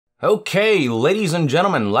Okay, ladies and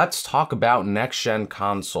gentlemen, let's talk about next-gen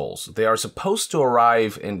consoles. They are supposed to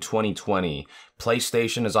arrive in 2020.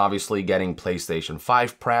 PlayStation is obviously getting PlayStation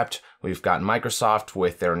 5 prepped. We've got Microsoft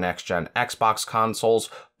with their next-gen Xbox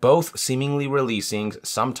consoles, both seemingly releasing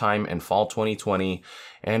sometime in fall 2020.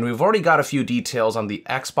 And we've already got a few details on the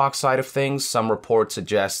Xbox side of things. Some reports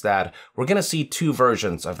suggest that we're gonna see two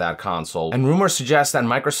versions of that console. And rumors suggest that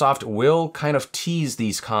Microsoft will kind of tease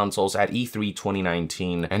these consoles at E3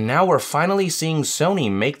 2019. And now we're finally seeing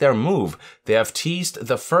Sony make their move. They have teased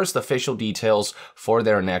the first official details for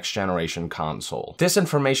their next generation console. This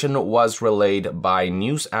information was relayed by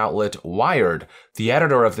news outlet Wired. The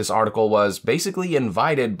editor of this article was basically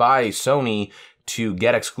invited by Sony to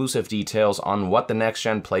get exclusive details on what the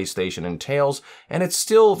next-gen PlayStation entails, and it's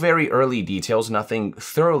still very early details, nothing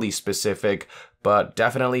thoroughly specific, but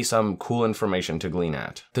definitely some cool information to glean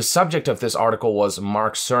at. The subject of this article was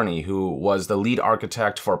Mark Cerny, who was the lead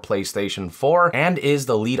architect for PlayStation 4 and is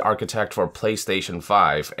the lead architect for PlayStation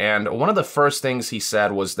 5. And one of the first things he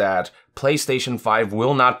said was that PlayStation 5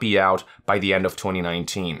 will not be out by the end of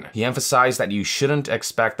 2019. He emphasized that you shouldn't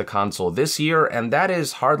expect the console this year, and that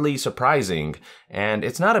is hardly surprising. And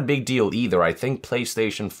it's not a big deal either. I think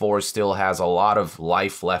PlayStation 4 still has a lot of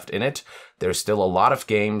life left in it. There's still a lot of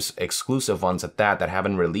games, exclusive ones at that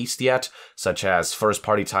haven't released yet, such as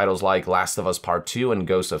first-party titles like Last of Us Part 2 and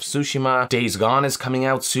Ghost of Tsushima. Days Gone is coming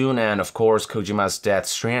out soon, and of course Kojima's Death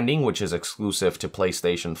Stranding, which is exclusive to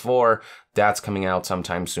PlayStation 4. That's coming out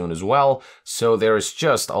sometime soon as well. So there's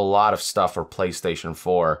just a lot of stuff for PlayStation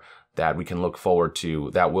 4 that we can look forward to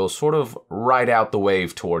that will sort of ride out the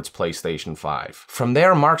wave towards PlayStation 5. From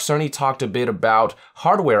there, Mark Cerny talked a bit about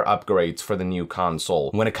hardware upgrades for the new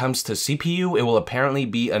console. When it comes to CPU, it will apparently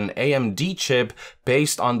be an AMD chip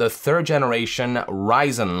based on the third generation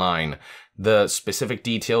Ryzen line. The specific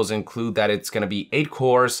details include that it's going to be 8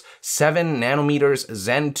 cores, 7 nanometers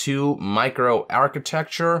Zen 2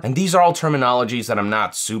 microarchitecture, and these are all terminologies that I'm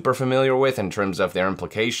not super familiar with in terms of their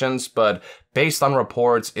implications, but based on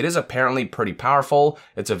reports, it is apparently pretty powerful.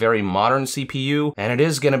 It's a very modern CPU, and it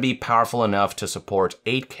is going to be powerful enough to support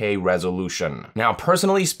 8K resolution. Now,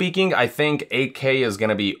 personally speaking, I think 8K is going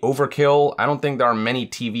to be overkill. I don't think there are many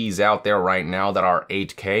TVs out there right now that are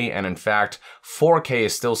 8K, and in fact, 4K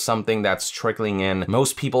is still something that's trickling in.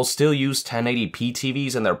 Most people still use 1080p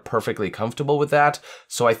TVs, and they're perfectly comfortable with that,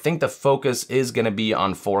 so I think the focus is going to be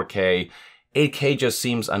on 4K. 8K just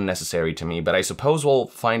seems unnecessary to me, but I suppose we'll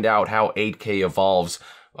find out how 8K evolves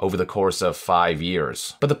over the course of 5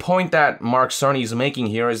 years. But the point that Mark Cerny is making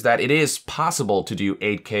here is that it is possible to do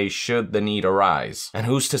 8K should the need arise. And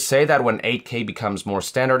who's to say that when 8K becomes more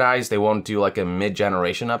standardized, they won't do like a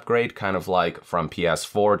mid-generation upgrade, kind of like from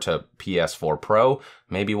PS4 to PS4 Pro.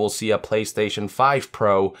 Maybe we'll see a PlayStation 5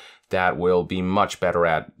 Pro that will be much better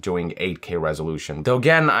at doing 8K resolution. Though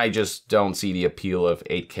again, I just don't see the appeal of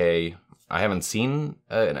 8K. I haven't seen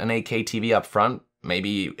an 8K TV up front.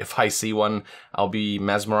 Maybe if I see one, I'll be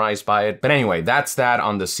mesmerized by it. But anyway, that's that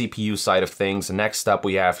on the CPU side of things. Next up,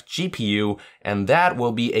 we have GPU, and that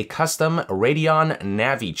will be a custom Radeon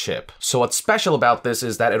Navi chip. So what's special about this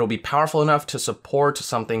is that it'll be powerful enough to support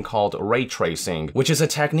something called ray tracing, which is a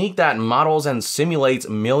technique that models and simulates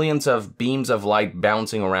millions of beams of light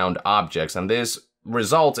bouncing around objects. And this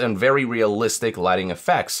results in very realistic lighting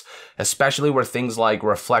effects, especially where things like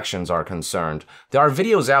reflections are concerned. There are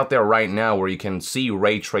videos out there right now where you can see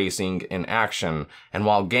ray tracing in action, and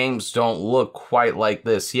while games don't look quite like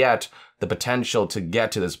this yet, the potential to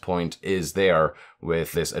get to this point is there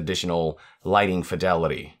with this additional lighting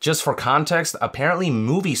fidelity. Just for context, apparently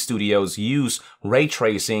movie studios use ray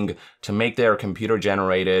tracing to make their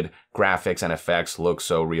computer-generated graphics and effects look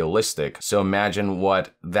so realistic. So imagine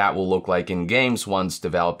what that will look like in games once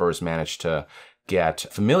developers manage to get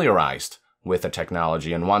familiarized with the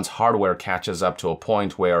technology and once hardware catches up to a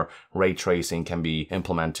point where ray tracing can be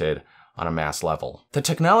implemented on a mass level. The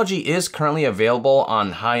technology is currently available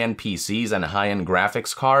on high-end PCs and high-end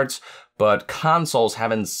graphics cards, but consoles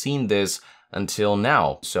haven't seen this until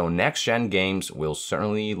now, so next-gen games will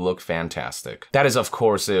certainly look fantastic. That is, of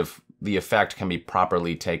course, if the effect can be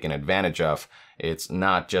properly taken advantage of. It's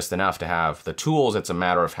not just enough to have the tools, it's a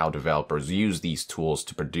matter of how developers use these tools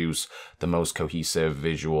to produce the most cohesive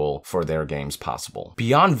visual for their games possible.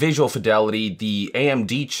 Beyond visual fidelity, the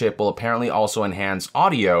AMD chip will apparently also enhance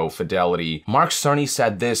audio fidelity. Mark Cerny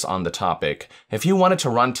said this on the topic: if you wanted to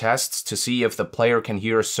run tests to see if the player can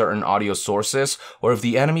hear certain audio sources, or if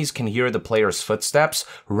the enemies can hear the player's footsteps,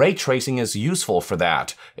 ray tracing is useful for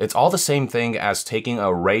that. It's all the same thing as taking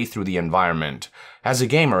a ray through the environment. As a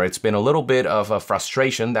gamer, it's been a little bit of a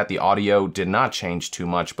frustration that the audio did not change too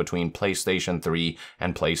much between PlayStation 3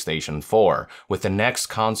 and PlayStation 4. With the next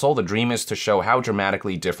console, the dream is to show how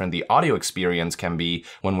dramatically different the audio experience can be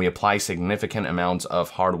when we apply significant amounts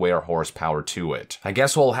of hardware horsepower to it. I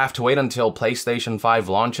guess we'll have to wait until PlayStation 5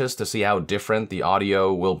 launches to see how different the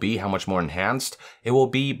audio will be, how much more enhanced it will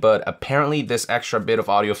be, but apparently this extra bit of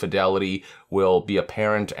audio fidelity will be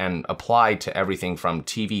apparent and applied to everything from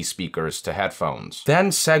TV speakers to headphones. Then,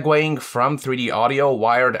 segueing from 3D audio,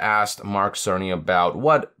 Wired asked Mark Cerny about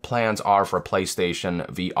what plans are for PlayStation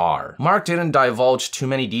VR. Mark didn't divulge too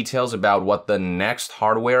many details about what the next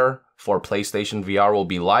hardware for PlayStation VR will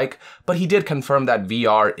be like, but he did confirm that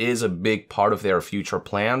VR is a big part of their future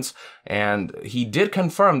plans, and he did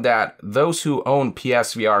confirm that those who own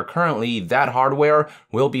PSVR currently, that hardware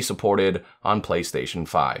will be supported on PlayStation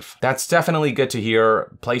 5. That's definitely good to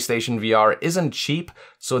hear. PlayStation VR isn't cheap,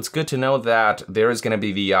 so it's good to know that there is going to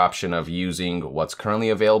be the option of using what's currently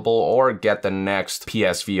available or get the next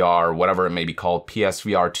PSVR, whatever it may be called,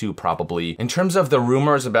 PSVR 2 probably. In terms of the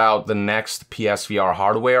rumors about the next PSVR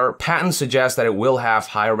hardware, patents suggest that it will have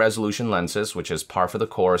higher resolution lenses, which is par for the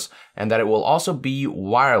course, and that it will also be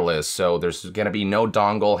wireless, so there's going to be no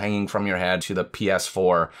dongle hanging from your head to the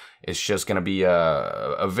PS4. It's just going to be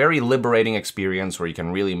a very liberating experience where you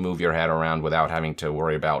can really move your head around without having to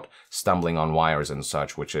worry about stumbling on wires and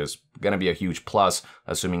such, which is going to be a huge plus,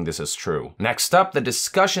 assuming this is true. Next up, the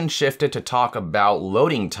discussion shifted to talk about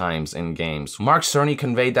loading times in games. Mark Cerny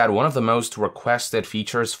conveyed that one of the most requested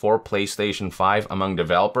features for PlayStation 5 among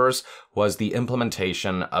developers was the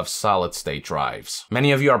implementation of solid-state drives.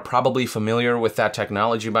 Many of you are probably familiar with that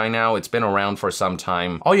technology by now. It's been around for some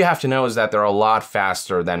time. All you have to know is that they're a lot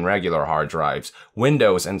faster than regular hard drives.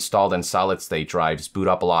 Windows installed in solid-state drives boot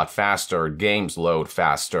up a lot faster, games load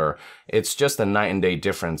faster. It's just a night and day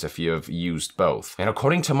difference if you have used both. And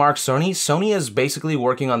according to Mark Cerny, Sony is basically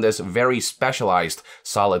working on this very specialized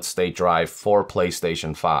solid-state drive for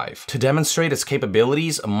PlayStation 5. To demonstrate its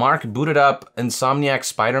capabilities, Mark booted up Insomniac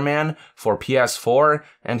Spider-Man for PS4,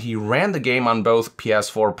 and he ran the game on both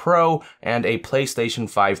PS4 Pro and a PlayStation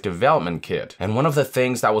 5 development kit. And one of the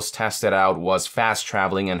things that was tested out was fast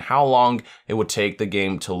traveling and how long it would take the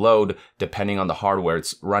game to load depending on the hardware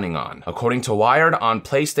it's running on. According to Wired, on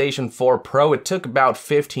PlayStation 4 Pro, it took about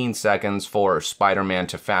 15 seconds for Spider-Man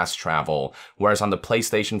to fast travel, whereas on the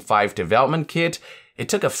PlayStation 5 development kit, it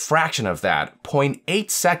took a fraction of that, 0.8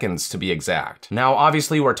 seconds to be exact. Now,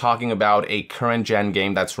 obviously, we're talking about a current-gen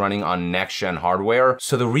game that's running on next-gen hardware,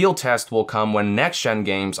 so the real test will come when next-gen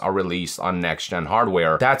games are released on next-gen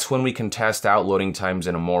hardware. That's when we can test out loading times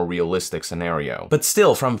in a more realistic scenario. But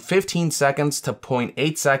still, from 15 seconds to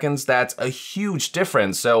 0.8 seconds, that's a huge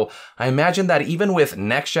difference, so I imagine that even with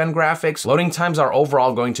next-gen graphics, loading times are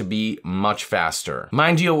overall going to be much faster.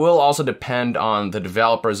 Mind you, it will also depend on the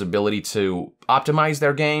developer's ability to optimize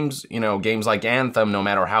their games. You know, games like Anthem, no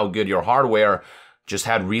matter how good your hardware, just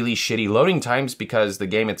had really shitty loading times because the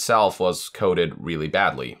game itself was coded really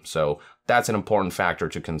badly. So that's an important factor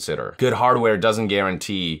to consider. Good hardware doesn't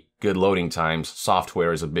guarantee good loading times.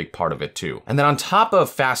 Software is a big part of it too. And then on top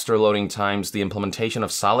of faster loading times, the implementation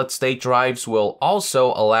of solid-state drives will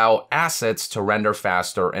also allow assets to render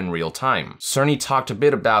faster in real time. Cerny talked a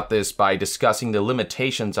bit about this by discussing the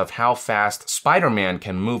limitations of how fast Spider-Man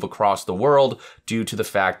can move across the world due to the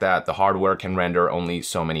fact that the hardware can render only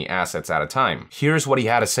so many assets at a time. Here's what he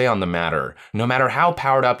had to say on the matter. No matter how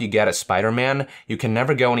powered up you get as Spider-Man, you can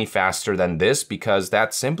never go any faster than this because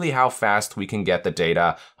that's simply how fast we can get the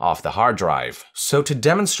data off the hard drive. So to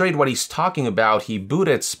demonstrate what he's talking about, he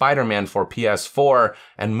booted Spider-Man for PS4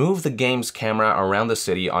 and moved the game's camera around the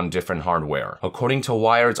city on different hardware. According to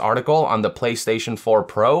Wired's article, on the PlayStation 4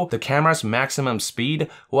 Pro, the camera's maximum speed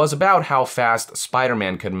was about how fast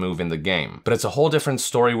Spider-Man could move in the game. But it's a whole different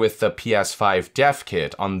story with the PS5 Dev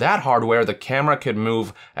Kit. On that hardware, the camera could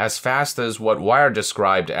move as fast as what Wired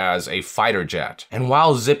described as a fighter jet. And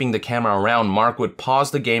while zipping the camera around, Mark would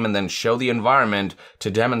pause the game and then show the environment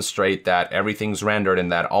to demonstrate that everything's rendered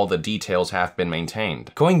and that all the details have been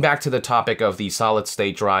maintained. Going back to the topic of the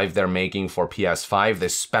solid-state drive they're making for PS5,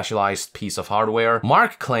 this specialized piece of hardware,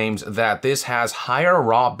 Mark claims that this has higher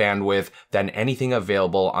raw bandwidth than anything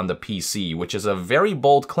available on the PC, which is a very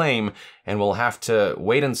bold claim, and we'll have to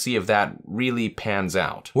wait and see if that really pans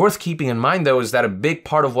out. Worth keeping in mind though is that a big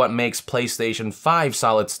part of what makes PlayStation 5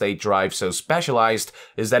 solid-state drive so specialized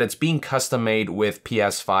is that it's being custom made with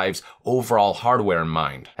PS5's overall hardware in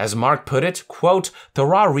mind. As Mark put it, quote, "The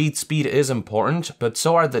raw read speed is important, but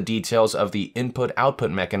so are the details of the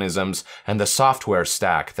input-output mechanisms and the software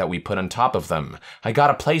stack that we put on top of them. I got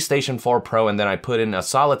a PlayStation 4 Pro and then I put in a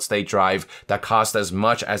solid-state drive that cost as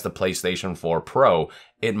much as the PlayStation 4 Pro.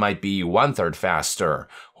 It might be 1/3 faster."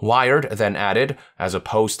 Wired then added, as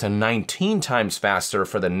opposed to 19 times faster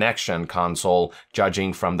for the next-gen console,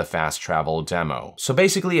 judging from the fast travel demo. So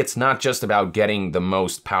basically, it's not just about getting the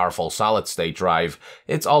most powerful solid-state drive,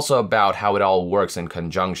 it's also about how it all works in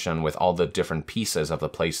conjunction with all the different pieces of the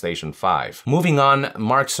PlayStation 5. Moving on,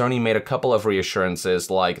 Mark Cerny made a couple of reassurances,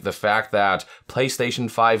 like the fact that PlayStation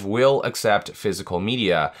 5 will accept physical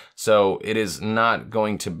media, so it is not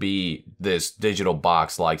going to be this digital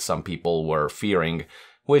box like some people were fearing.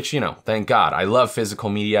 Which, you know, thank God. I love physical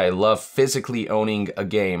media. I love physically owning a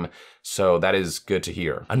game. So that is good to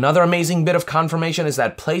hear. Another amazing bit of confirmation is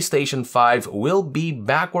that PlayStation 5 will be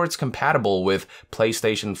backwards compatible with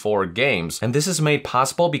PlayStation 4 games. And this is made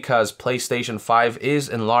possible because PlayStation 5 is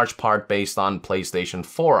in large part based on PlayStation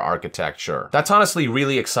 4 architecture. That's honestly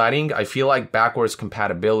really exciting. I feel like backwards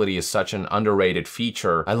compatibility is such an underrated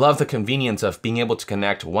feature. I love the convenience of being able to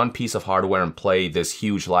connect one piece of hardware and play this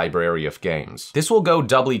huge library of games. This will go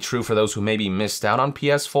doubly true for those who maybe missed out on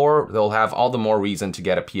PS4. They'll have all the more reason to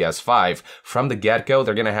get a PS5. From the get-go,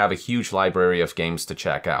 they're going to have a huge library of games to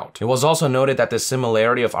check out. It was also noted that the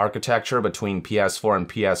similarity of architecture between PS4 and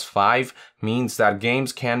PS5 means that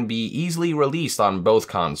games can be easily released on both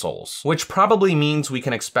consoles, which probably means we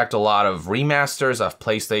can expect a lot of remasters of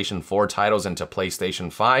PlayStation 4 titles into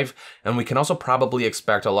PlayStation 5, and we can also probably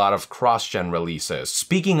expect a lot of cross-gen releases.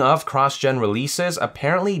 Speaking of cross-gen releases,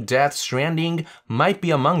 apparently Death Stranding might be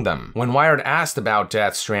among them. When Wired asked about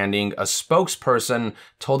Death Stranding, a spokesperson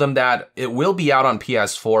told him that it will be out on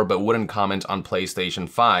PS4 but wouldn't comment on PlayStation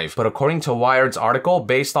 5. But according to Wired's article,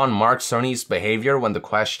 based on Mark Cerny's behavior when the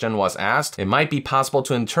question was asked, it might be possible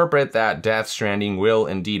to interpret that Death Stranding will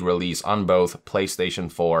indeed release on both PlayStation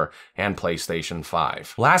 4 and PlayStation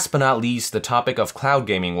 5. Last but not least, the topic of cloud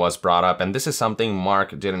gaming was brought up, and this is something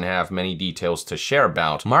Mark didn't have many details to share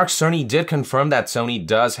about. Mark Cerny did confirm that Sony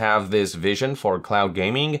does have this vision for cloud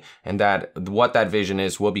gaming, and that what that vision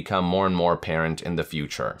is will become more and more apparent in the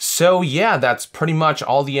future. So yeah, that's pretty much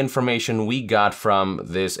all the information we got from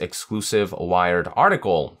this exclusive Wired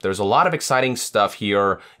article. There's a lot of exciting stuff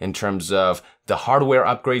here in terms of the hardware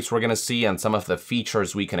upgrades we're going to see and some of the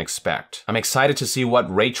features we can expect. I'm excited to see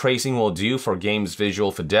what ray tracing will do for games'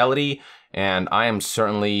 visual fidelity, and I am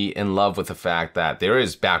certainly in love with the fact that there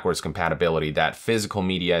is backwards compatibility, that physical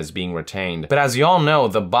media is being retained. But as you all know,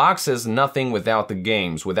 the box is nothing without the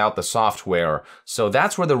games, without the software, so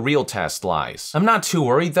that's where the real test lies. I'm not too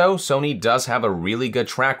worried though. Sony does have a really good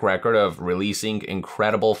track record of releasing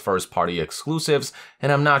incredible first-party exclusives,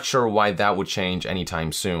 and I'm not sure why that would change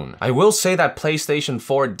anytime soon. I will say that PlayStation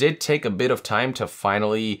 4 did take a bit of time to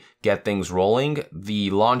finally get things rolling.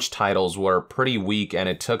 The launch titles were pretty weak, and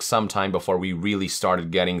it took some time before we really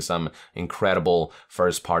started getting some incredible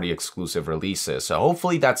first-party exclusive releases. So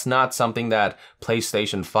hopefully that's not something that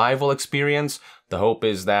PlayStation 5 will experience. The hope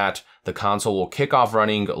is that the console will kick off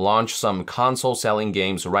running, launch some console-selling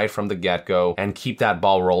games right from the get-go, and keep that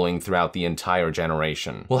ball rolling throughout the entire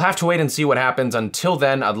generation. We'll have to wait and see what happens. Until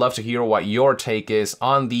then, I'd love to hear what your take is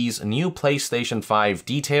on these new PlayStation 5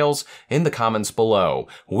 details in the comments below.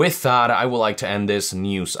 With that, I would like to end this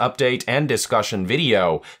news update and discussion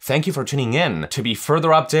video. Thank you for tuning in. To be further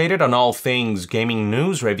updated on all things gaming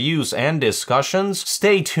news, reviews, and discussions,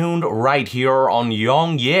 stay tuned right here on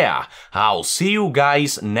Young Yeah. I'll see you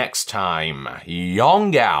guys next time.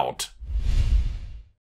 Young out.